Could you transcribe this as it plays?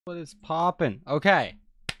What is poppin'? Okay.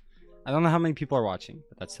 I don't know how many people are watching,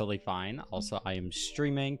 but that's totally fine. Also, I am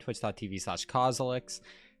streaming twitch.tv/Cosolix.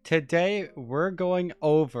 Today, we're going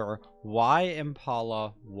over why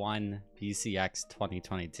Impala won BCX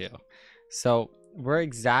 2022. So, we're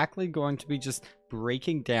exactly going to be just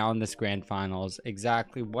breaking down this grand finals,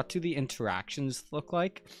 exactly what do the interactions look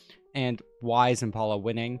like, and why is Impala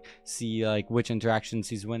winning, see like which interactions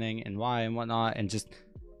he's winning and why and whatnot, and just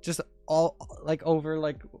all like over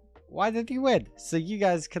like why did he win, so you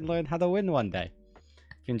guys can learn how to win one day.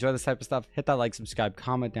 If you enjoy this type of stuff, hit that like, subscribe,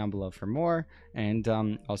 comment down below for more. And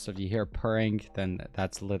also, if you hear purring, then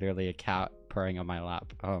that's literally a cat purring on my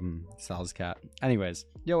lap. Sal's cat. Anyways,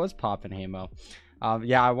 yo, what's poppin', Hamo?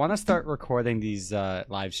 Yeah, I want to start recording these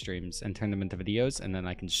live streams and turn them into videos, and then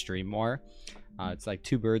I can stream more. It's like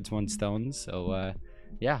two birds, one stone. So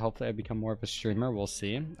yeah, hopefully I become more of a streamer. We'll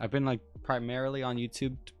see. I've been like primarily on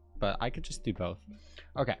YouTube, but I could just do both.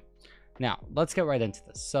 Okay, now let's get right into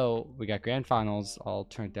this. So we got grand finals. I'll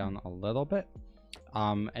turn it down a little bit,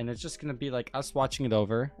 and it's just gonna be like us watching it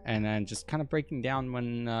over and then just kind of breaking down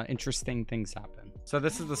when interesting things happen. So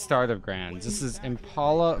this is the start of grands. This is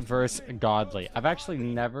Impala versus Godly. I've actually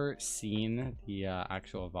never seen the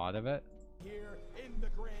actual VOD of it.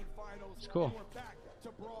 It's cool.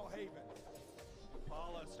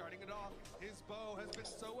 Impala starting it off. His bow has been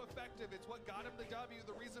so effective. It's what got him the W.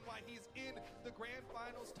 The reason why he's in the grand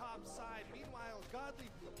finals top side. Meanwhile, Godly,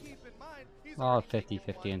 keep in mind, he's all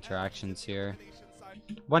 50-50 interactions here.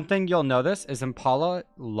 One thing you'll notice is Impala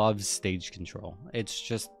loves stage control. It's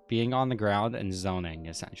just being on the ground and zoning,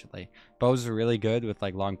 essentially. Bow's are really good with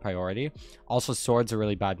like long priority. Also, sword's a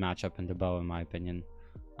really bad matchup into bow, in my opinion.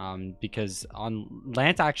 Because on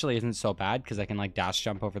Lant actually isn't so bad because I can like dash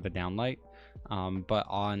jump over the downlight. But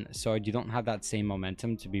on sword you don't have that same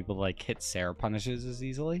momentum to be able to like hit Sarah punishes as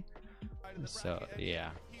easily. So yeah,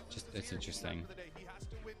 just it's interesting.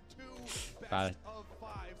 Bad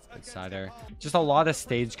insider. Just a lot of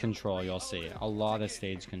stage control, you'll see. A lot of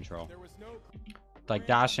stage control. Like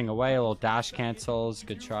dashing away, a little dash cancels.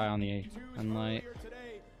 Good try on the unlight.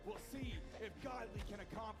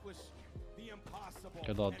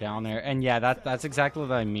 Good little down there. And yeah, that's exactly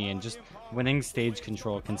what I mean. Just winning stage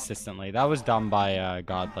control consistently. That was done by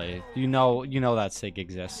Godly. You know that sig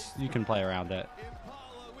exists. You can play around it.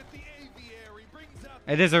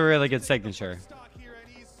 It is a really good signature.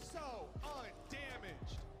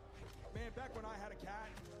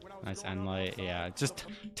 Nice end light. Yeah, just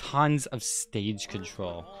tons of stage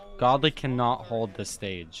control. Godly cannot hold the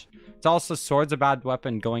stage. It's also sword's a bad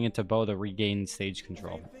weapon going into bow to regain stage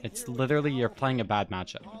control. It's literally you're playing a bad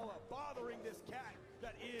matchup.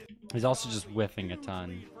 He's also just whiffing a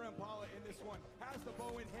ton.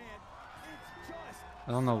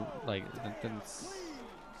 I don't know, like, that's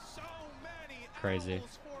crazy.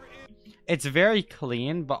 It's very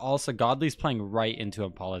clean, but also Godly's playing right into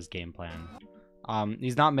Impala's game plan.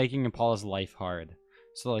 He's not making Impala's life hard.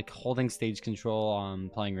 So like holding stage control,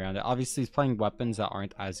 playing around it. Obviously he's playing weapons that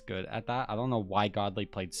aren't as good at that. I don't know why Godly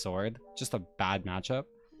played sword. Just a bad matchup.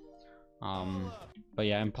 But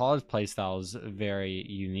yeah, Impala's playstyle is very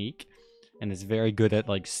unique and is very good at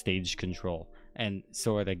like stage control. And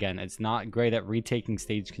sword, again, it's not great at retaking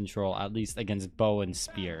stage control, at least against bow and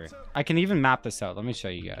spear. I can even map this out. Let me show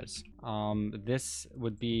you guys. This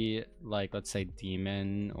would be like, let's say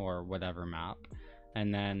demon or whatever map.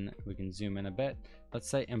 And then we can zoom in a bit. Let's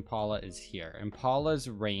say Impala is here. Impala's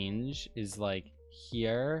range is like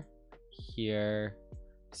here, here,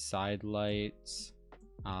 side lights,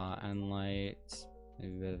 end lights,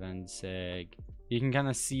 maybe a bit of end sig. You can kind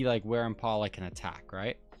of see like where Impala can attack,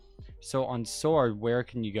 right? So on sword, where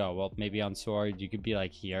can you go? Well, maybe on sword, you could be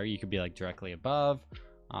like here. You could be like directly above.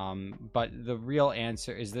 But the real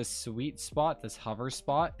answer is this sweet spot, this hover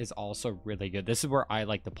spot is also really good. This is where I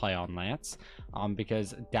like to play on Lance,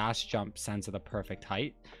 because dash jump sends at the perfect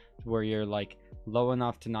height where you're like low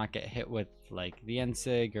enough to not get hit with like the end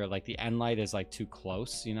sig, or like the end light is like too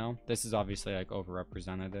close, you know. This is obviously like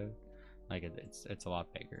overrepresentative. Like it's a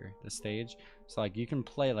lot bigger, the stage. So like you can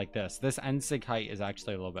play like this. This end sig height is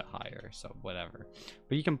actually a little bit higher, so whatever.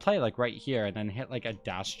 But you can play like right here and then hit like a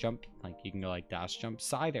dash jump. Like you can go like dash jump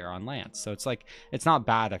side air on Lance. So it's like, it's not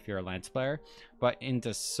bad if you're a Lance player. But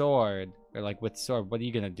into sword, or like with sword, what are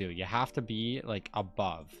you gonna do? You have to be like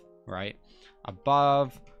above, right?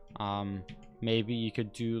 Above. Maybe you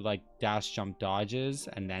could do like dash jump dodges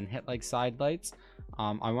and then hit like side lights.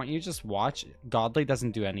 I want you to just watch. Godly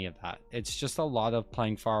doesn't do any of that. It's just a lot of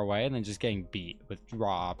playing far away and then just getting beat with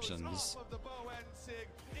raw options.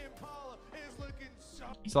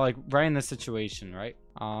 So like right in this situation, right?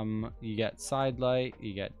 You get side light,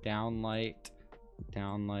 you get down light,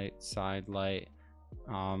 down light, side light.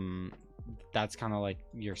 That's kind of like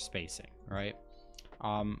your spacing, right?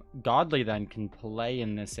 Godly then can play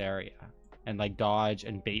in this area and like dodge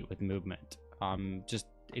and bait with movement. Just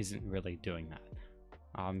isn't really doing that.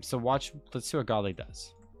 So watch, let's see what Godly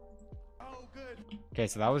does. Okay,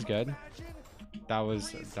 so that was good. That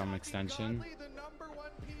was a dumb extension.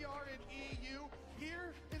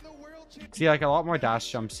 See, like a lot more dash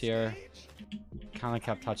jumps here. Kind of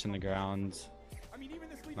kept touching the ground.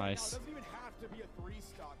 Nice.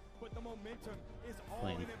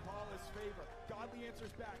 Clean.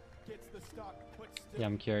 Yeah,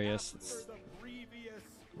 I'm curious.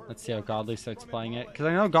 Let's see how Godly starts playing it. Because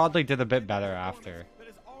I know Godly did a bit better after.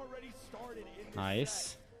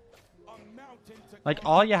 Nice. Like,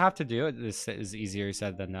 all you have to do, this is easier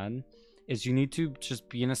said than done, is you need to just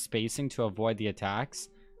be in a spacing to avoid the attacks,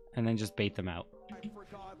 and then just bait them out.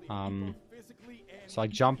 So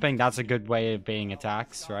like jumping, that's a good way of baiting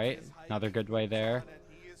attacks, right? Another good way there.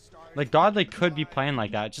 Like, Godly could be playing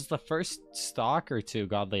like that. Just the first stock or two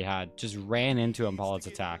Godly had just ran into Impala's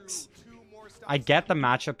attacks. I get the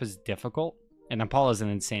matchup is difficult, and Impala's an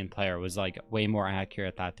insane player, was like way more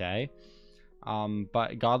accurate that day.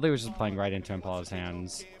 But Godly was just playing right into Impala's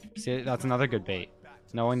hands. See, that's another good bait.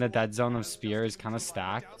 Knowing the dead zone of Spear is kind of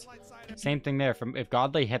stacked. Same thing there. If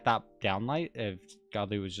Godly hit that downlight, if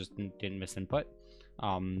Godly was just didn't miss input,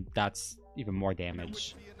 that's even more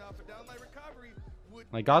damage.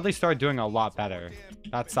 Like, Godly started doing a lot better.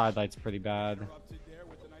 That side light's pretty bad.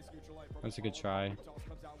 That's a good try.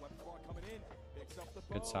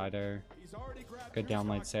 Good sider. Good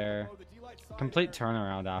downlights there. Complete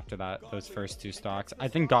turnaround after that, those first two stocks. I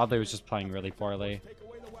think Godly was just playing really poorly.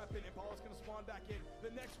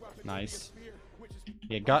 Nice.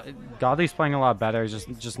 Yeah, Godly's playing a lot better,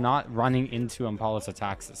 just not running into Impala's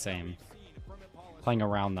attacks the same. Playing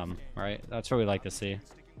around them, right? That's what we like to see.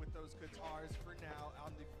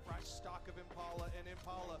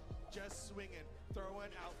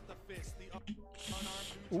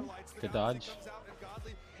 Ooh, good dodge.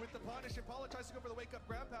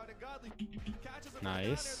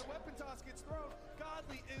 Nice.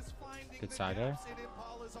 Good sider.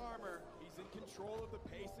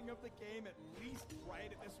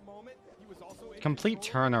 Complete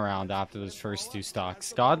turnaround after those first two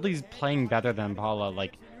stocks. Godly's playing better than Impala,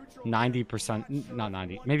 like 90%, not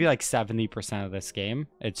 90, maybe like 70% of this game.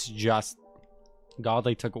 It's just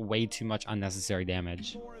Godly took way too much unnecessary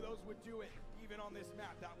damage.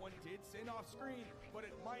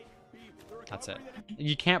 That's it.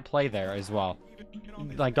 You can't play there as well.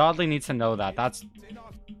 Like, Godly needs to know that. That's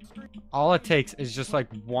all it takes is just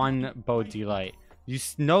like one bow delight. You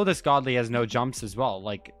know this Godly has no jumps as well.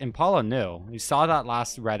 Like, Impala knew. You saw that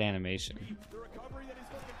last red animation.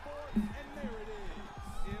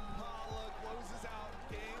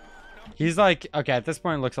 He's like, okay, at this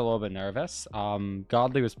point it looks a little bit nervous.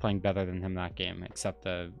 Godly was playing better than him that game, except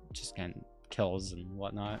just getting kills and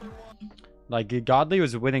whatnot. Like, Godly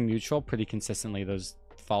was winning neutral pretty consistently those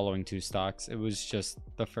following two stocks. It was just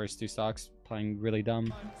the first two stocks playing really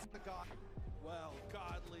dumb.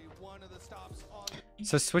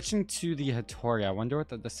 So switching to the Hattori, I wonder what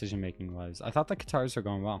the decision making was. I thought the Katars were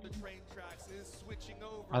going well.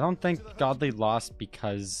 I don't think Godly lost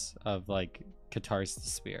because of like Katar's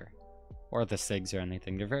Spear or the Sigs or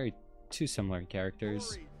anything. They're very two similar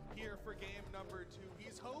characters.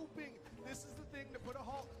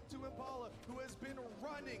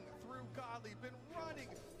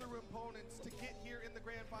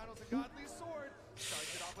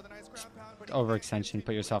 Overextension,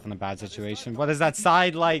 put yourself in a bad situation. What is that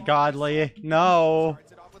side light, Godly? No.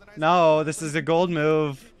 No, this is a gold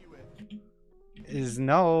move.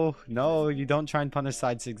 No, you don't try and punish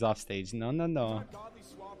side sigs off stage. No.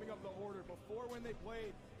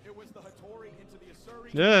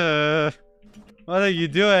 What are you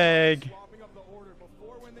doing?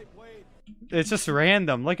 It's just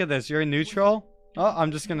random. Look at this. You're in neutral. Oh,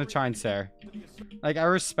 I'm just gonna try and Sair. Like, I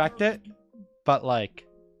respect it, but like,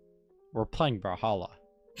 we're playing Brawlhalla.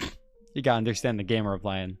 You gotta understand the game we're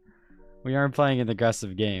playing. We aren't playing an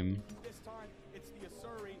aggressive game.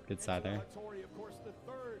 Good sider.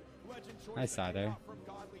 Nice sider.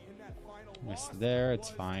 Missed there. It's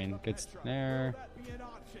fine. Good there.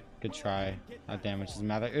 Good try. That damage doesn't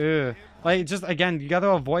matter. Ugh. Like, just again, you gotta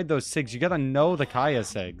avoid those sigs. You gotta know the Kaya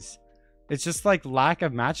sigs. It's just like lack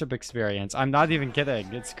of matchup experience. I'm not even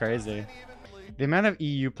kidding. It's crazy. The amount of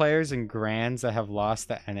EU players and Grands that have lost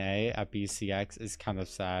the NA at BCX is kind of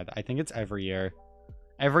sad. I think it's every year.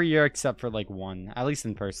 Every year except for like one. At least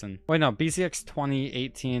in person. Wait, no. BCX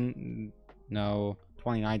 2018. No.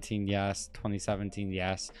 2019, yes. 2017,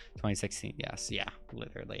 yes. 2016, yes. Yeah,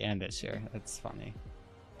 literally. And this year. That's funny.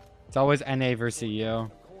 It's always NA versus EU.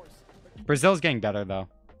 Brazil's getting better, though.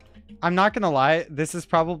 I'm not gonna lie. This is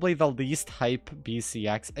probably the least hype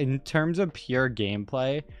BCX in terms of pure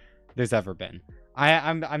gameplay there's ever been.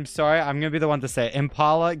 I'm sorry. I'm gonna be the one to say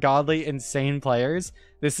Impala, Godly, insane players.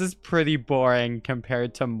 This is pretty boring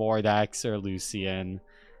compared to Mordex or Lucian,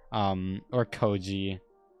 or Koji.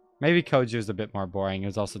 Maybe Koji was a bit more boring. It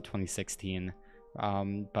was also 2016.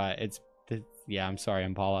 But yeah. I'm sorry,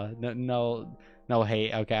 Impala. No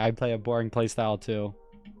hate. Okay, I play a boring playstyle too.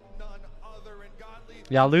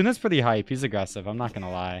 Yeah, Luna's pretty hype. He's aggressive. I'm not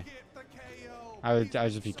gonna lie. I would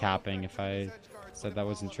just be capping if I said that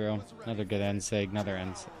wasn't true. Another good end sig. Another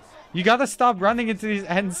end sig. You gotta stop running into these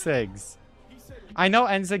end sigs. I know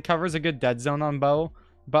end sig covers a good dead zone on bow,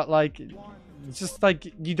 but like, it's just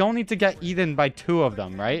like you don't need to get eaten by 2 of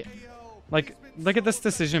them, right? Like, look at this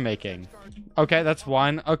decision making. Okay, that's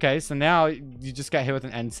 1. Okay, so now you just got hit with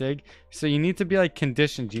an end sig. So you need to be like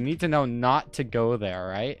conditioned. You need to know not to go there,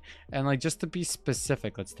 right? And like, just to be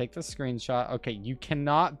specific, let's take the screenshot. Okay, you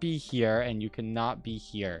cannot be here and you cannot be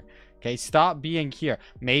here. Okay, stop being here.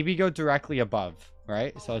 Maybe go directly above,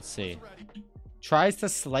 right? So let's see. Tries to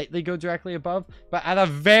slightly go directly above, but at a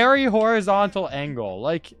very horizontal angle.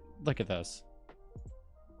 Like, look at this.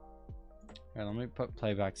 All right, let me put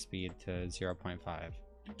playback speed to 0.5.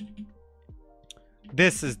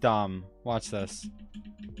 This is dumb. Watch this.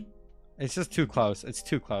 It's just too close. It's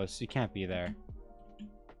too close. You can't be there.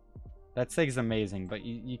 That sig's amazing, but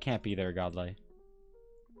you can't be there, Godly.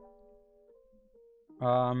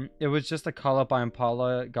 It was just a call up by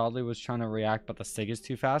Impala. Godly was trying to react, but the sig is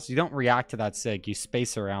too fast. You don't react to that sig. You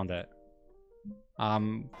space around it.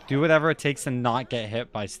 Do whatever it takes to not get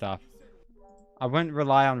hit by stuff. I wouldn't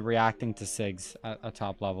rely on reacting to sigs at a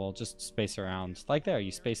top level. Just space around. Like there,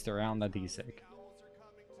 you spaced around the D-sig.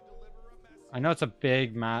 I know it's a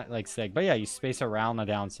big like sig, but yeah, you space around the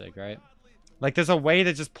down sig, right? Like there's a way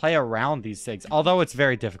to just play around these sigs. Although it's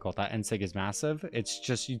very difficult. That end sig is massive. It's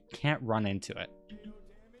just you can't run into it.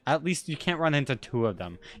 At least you can't run into 2 of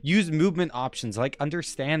them. Use movement options. Like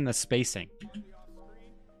understand the spacing.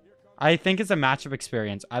 I think it's a matchup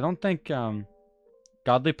experience. I don't think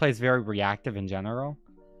Godly plays very reactive in general.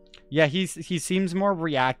 Yeah, he seems more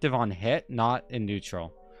reactive on hit, not in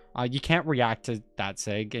neutral. You can't react to that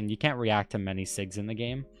sig, and you can't react to many sigs in the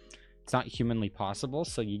game. It's not humanly possible,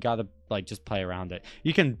 so you gotta like just play around it.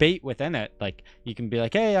 You can bait within it, like you can be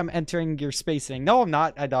like, "Hey, I'm entering your spacing." No, I'm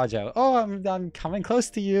not. I dodge out. Oh, I'm coming close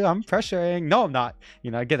to you. I'm pressuring. No, I'm not. You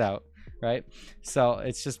know, get out. Right? So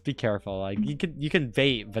it's just be careful. Like you can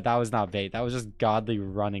bait, but that was not bait. That was just Godly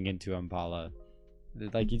running into Impala.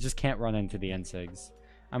 Like you just can't run into the NSIGs.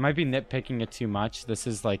 I might be nitpicking it too much. This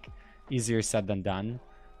is like easier said than done,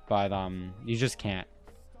 but you just can't.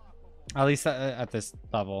 At least at this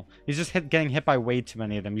level, he's just getting hit by way too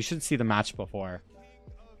many of them. You should see the match before.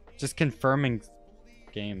 Just confirming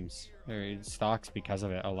games or stocks because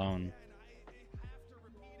of it alone.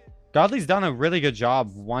 Godly's done a really good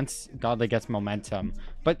job once Godly gets momentum,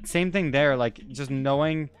 but same thing there. Like just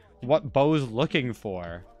knowing what Bo's looking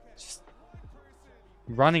for. Just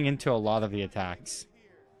running into a lot of the attacks.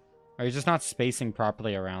 Or you're just not spacing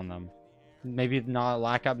properly around them. Maybe not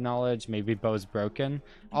lack of knowledge. Maybe Bo's broken.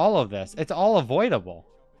 All of this. It's all avoidable.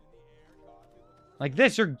 Like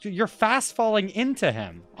this. You're fast falling into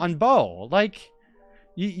him on Bo. Like,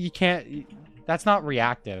 you can't. That's not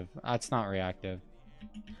reactive. That's not reactive.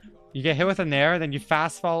 You get hit with a nair, then you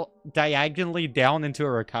fast fall diagonally down into a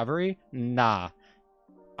recovery? Nah.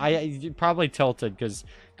 You probably tilted because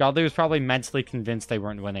Godly was probably mentally convinced they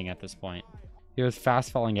weren't winning at this point. He was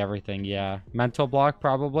fast falling everything, yeah. Mental block,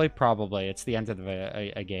 probably. It's the end of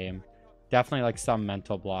a game. Definitely like some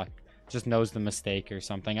mental block. Just knows the mistake or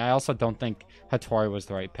something. I also don't think Hattori was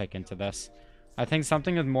the right pick into this. I think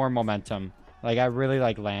something with more momentum. Like, I really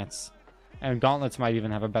like Lance. And Gauntlets might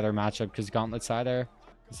even have a better matchup because Gauntlet Cider.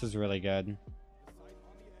 This is really good.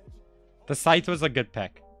 The Scythe was a good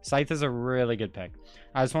pick. Scythe is a really good pick.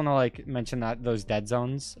 I just want to like mention that those dead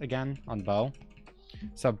zones again on Bo.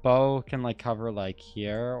 So Bo can like cover like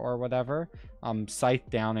here or whatever. Scythe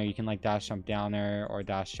downer, you can like dash jump downer or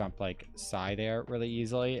dash jump like side air really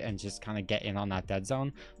easily and just kind of get in on that dead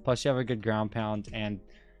zone. Plus you have a good ground pound, and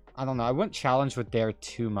I don't know, I wouldn't challenge with Dare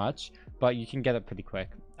too much, but you can get it pretty quick.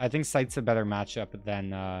 I think Scythe's a better matchup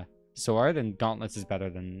than Sword, and Gauntlets is better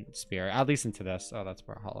than Spear, at least into this. Oh, that's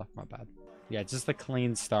Brawlhalla, my bad. Yeah, just a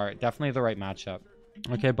clean start. Definitely the right matchup.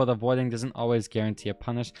 Okay, but avoiding doesn't always guarantee a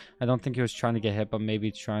punish. I don't think he was trying to get hit, but maybe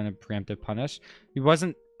trying to preemptive punish. He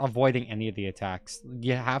wasn't avoiding any of the attacks.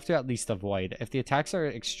 You have to at least avoid. If the attacks are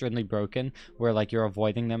extremely broken, where like you're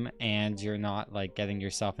avoiding them and you're not like getting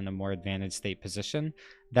yourself in a more advantaged state position,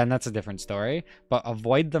 then that's a different story. But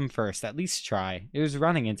avoid them first. At least try. It was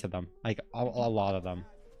running into them, like a lot of them.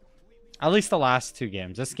 At least the last 2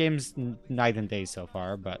 games. This game's night and day so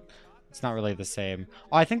far, but it's not really the same.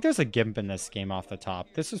 Oh, I think there's a gimp in this game off the top.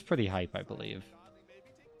 This was pretty hype, I believe.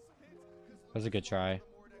 That was a good try.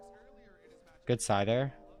 Good side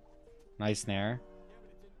air. Nice nair.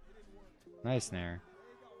 Nice nair.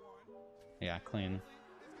 Yeah, clean.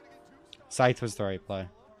 Scythe was the right play.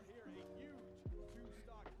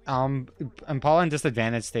 Impala in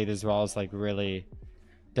disadvantage state as well is like really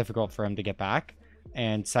difficult for him to get back.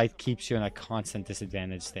 And Scythe keeps you in a constant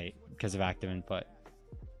disadvantage state because of active input.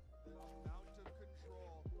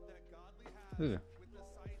 Ugh.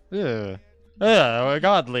 Ugh. Ugh.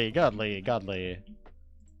 Godly.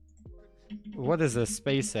 What is this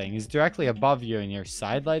spacing? He's directly above you and you're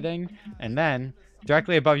side lighting, and then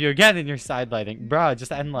directly above you again and you're side lighting. Bro,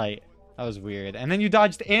 just end light. That was weird. And then you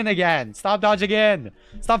dodged in again. Stop dodging in.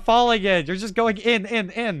 Stop falling in. You're just going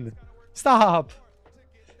in. Stop.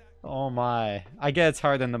 Oh my. I get it's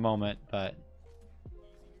hard in the moment, but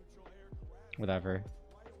whatever.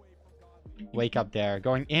 Wake up there.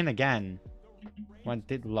 Going in again.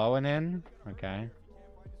 Did low and in? Okay.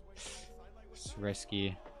 It's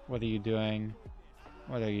risky. What are you doing?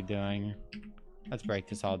 Let's break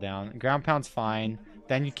this all down. Ground pound's fine.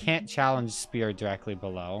 Then you can't challenge spear directly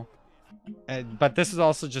below. But this is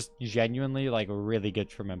also just genuinely like really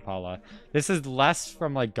good from Impala. This is less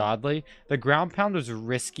from like Godly. The ground pound was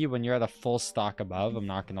risky when you're at a full stock above. I'm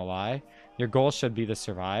not gonna lie. Your goal should be to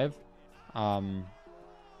survive.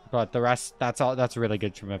 But the rest, that's really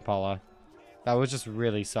good from Impala. That was just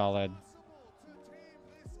really solid.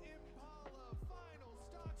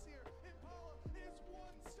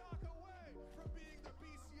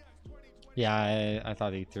 Yeah, I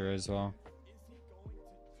thought he threw as well.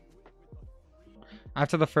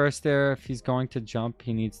 After the first air, if he's going to jump,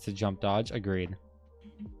 he needs to jump dodge. Agreed.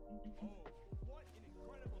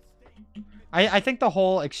 I think the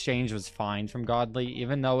whole exchange was fine from Godly,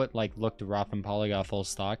 even though it like looked rough and Impala got full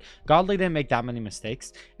stock. Godly didn't make that many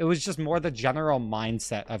mistakes. It was just more the general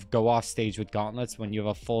mindset of go off stage with gauntlets when you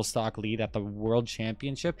have a full stock lead at the World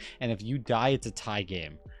Championship, and if you die, it's a tie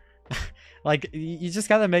game. Like, you just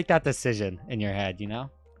gotta make that decision in your head, you know?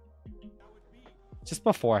 Just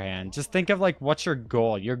beforehand. Just think of, like, what's your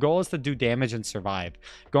goal? Your goal is to do damage and survive.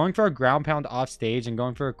 Going for a ground pound off stage and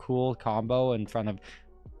going for a cool combo in front of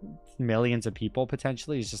millions of people,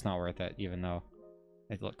 potentially, is just not worth it, even though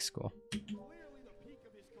it looks cool.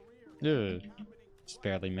 Ugh. Just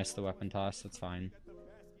barely missed the weapon toss. That's fine.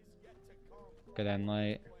 Good end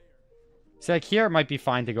light. So like here it might be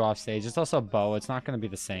fine to go off stage. It's also a bow. It's not going to be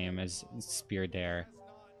the same as spear dare.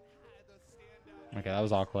 Okay, that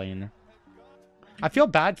was all clean. I feel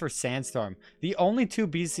bad for Sandstorm. The only 2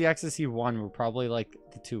 BCXs he won were probably like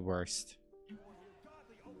the 2 worst.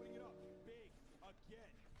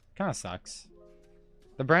 Kind of sucks.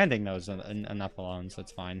 The branding though is enough alone, so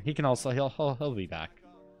it's fine. He can also he'll be back.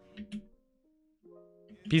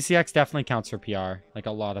 BCX definitely counts for PR, like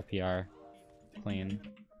a lot of PR. Clean.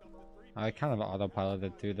 I kind of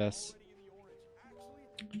autopiloted through this.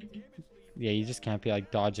 Yeah, you just can't be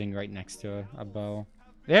like dodging right next to a bow.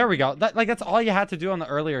 There we go. That's all you had to do on the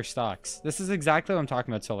earlier stocks. This is exactly what I'm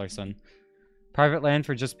talking about, Solarson. Private land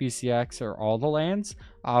for just BCX or all the lands.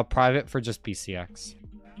 Private for just BCX.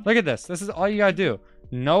 Look at this. This is all you gotta do.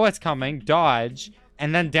 Know it's coming, dodge,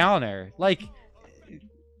 and then downer. Like,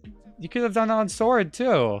 you could have done it on sword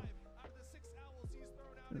too.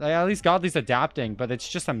 Like, at least Godly's adapting, but it's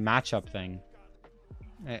just a matchup thing.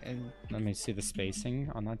 And let me see the spacing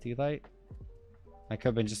on that D-Light. That could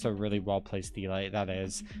have been just a really well-placed D-Light, that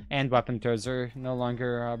is. And weapon throws are no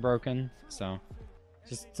longer broken, so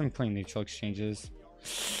just some clean neutral exchanges.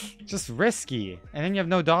 Just risky. And then you have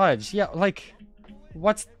no dodge. Yeah, like,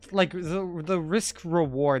 what's like the risk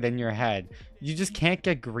reward in your head? You just can't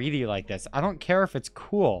get greedy like this. I don't care if it's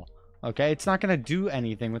cool, okay? It's not going to do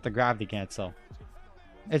anything with the gravity cancel.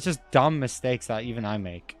 It's just dumb mistakes that even I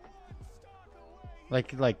make.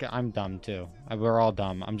 Like I'm dumb too. We're all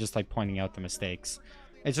dumb. I'm just like pointing out the mistakes.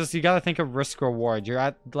 It's just you gotta think of risk reward. You're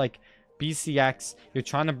at like BCX. You're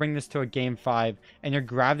trying to bring this to a game 5, and your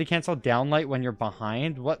gravity cancel downlight when you're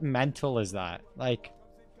behind. What mental is that? Like,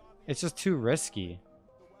 it's just too risky.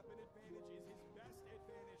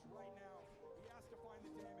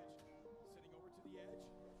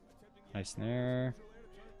 Nice snare.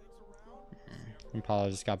 Impala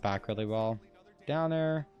just got back really well. Down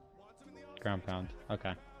there. Ground pound.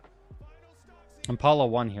 Okay. Impala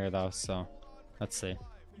won here, though, so let's see.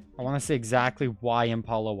 I want to see exactly why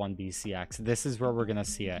Impala won BCX. This is where we're going to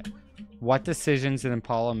see it. What decisions did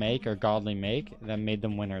Impala make or Godly make that made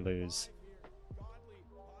them win or lose?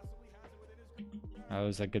 That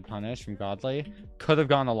was a good punish from Godly. Could have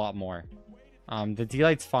gone a lot more. The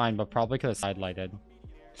D-light's fine, but probably could have side-lighted.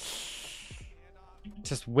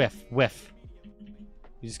 Just whiff, whiff.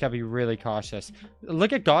 You just gotta be really cautious.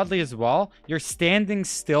 Look at Godly as well. You're standing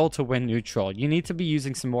still to win neutral. You need to be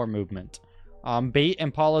using some more movement. Bait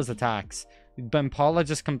Impala's attacks. But Impala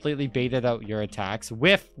just completely baited out your attacks.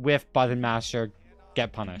 Whiff, whiff, button master.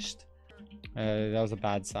 Get punished. That was a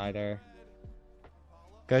bad sider.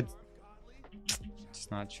 Good.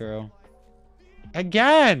 It's not true.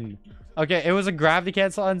 Again! Okay, it was a gravity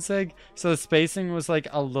cancel on Sig, so the spacing was like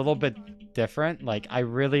a little bit different. Like, I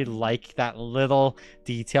really like that little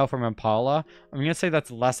detail from Impala. I'm gonna say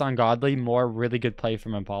that's less ungodly, more really good play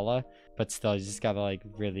from Impala, but still, you just gotta like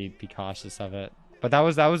really be cautious of it. But that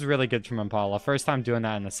was really good from Impala. First time doing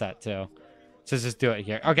that in the set too. So just do it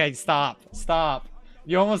here. Okay, stop, stop.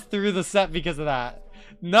 You almost threw the set because of that.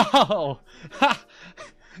 No,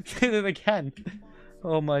 did it again.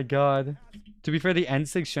 Oh my god. To be fair, the end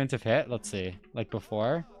sig shouldn't have hit. Let's see. Like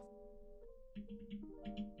before.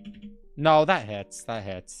 No, that hits. That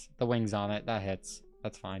hits. The wings on it. That hits.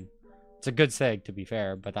 That's fine. It's a good sig, to be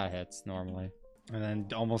fair, but that hits normally. And then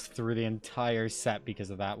almost threw the entire set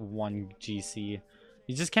because of that one GC.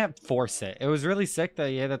 You just can't force it. It was really sick that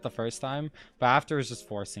he hit it the first time, but after was just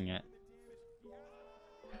forcing it.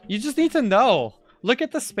 You just need to know. Look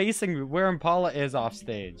at the spacing where Impala is off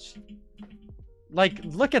stage. Like,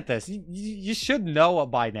 look at this. You should know it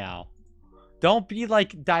by now. Don't be,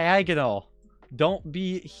 like, diagonal. Don't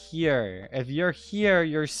be here. If you're here,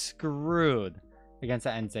 you're screwed against the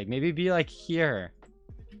NSIG. Maybe be, like, here.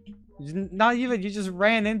 Not even. You just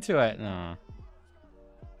ran into it. No.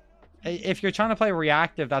 If you're trying to play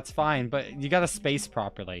reactive, that's fine. But you got to space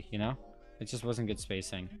properly, you know? It just wasn't good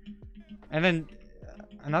spacing. And then,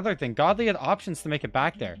 another thing. Godly had options to make it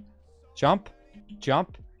back there. Jump.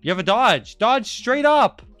 Jump. You have a dodge. Dodge straight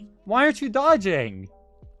up. Why aren't you dodging?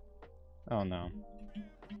 Oh, no.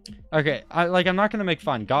 Okay, I'm not going to make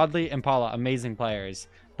fun. Godly, Impala, amazing players.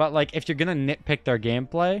 But, like, if you're going to nitpick their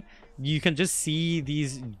gameplay, you can just see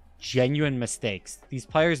these genuine mistakes. These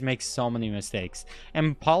players make so many mistakes. And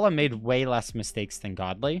Impala made way less mistakes than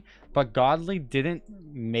Godly. But Godly didn't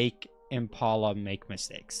make Impala make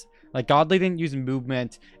mistakes. Like, Godly didn't use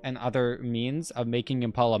movement and other means of making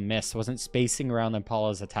Impala miss. Wasn't spacing around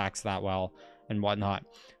Impala's attacks that well and whatnot.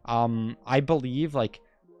 I believe, like,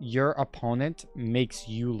 your opponent makes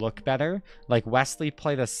you look better. Like, Wesley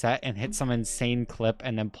played a set and hit some insane clip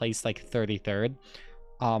and then placed, like, 33rd.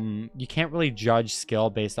 You can't really judge skill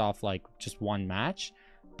based off, like, just one match.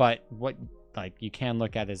 But what... like, you can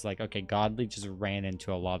look at is like, okay, Godly just ran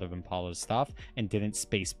into a lot of Impala's stuff and didn't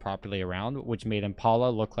space properly around, which made Impala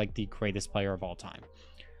look like the greatest player of all time.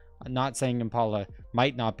 I'm not saying Impala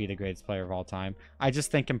might not be the greatest player of all time. I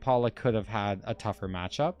just think Impala could have had a tougher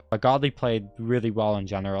matchup. But Godly played really well in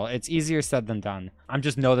general. It's easier said than done. I'm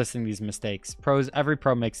just noticing these mistakes. Every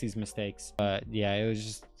pro makes these mistakes. But yeah, it was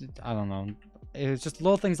just, I don't know. It was just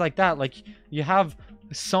little things like that. Like, you have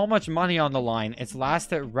so much money on the line. It's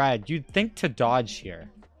last at red. You'd think to dodge here.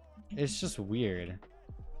 It's just weird.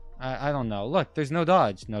 I don't know. Look, there's no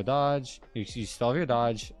dodge. No dodge. You still have your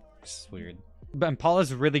dodge. It's weird. But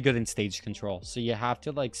Impala's really good in stage control. So you have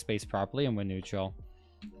to, like, space properly and win neutral.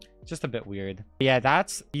 Just a bit weird. But yeah,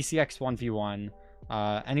 that's BCX 1v1.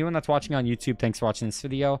 Anyone that's watching on YouTube, thanks for watching this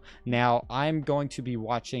video. Now, I'm going to be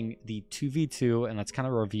watching the 2v2, and let's kind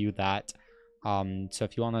of review that. So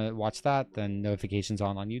if you want to watch that, then notifications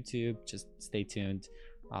on YouTube. Just stay tuned.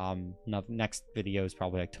 Next video is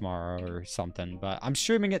probably like tomorrow or something, but I'm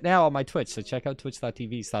streaming it now on my Twitch, so check out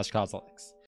twitch.tv/Cosolix.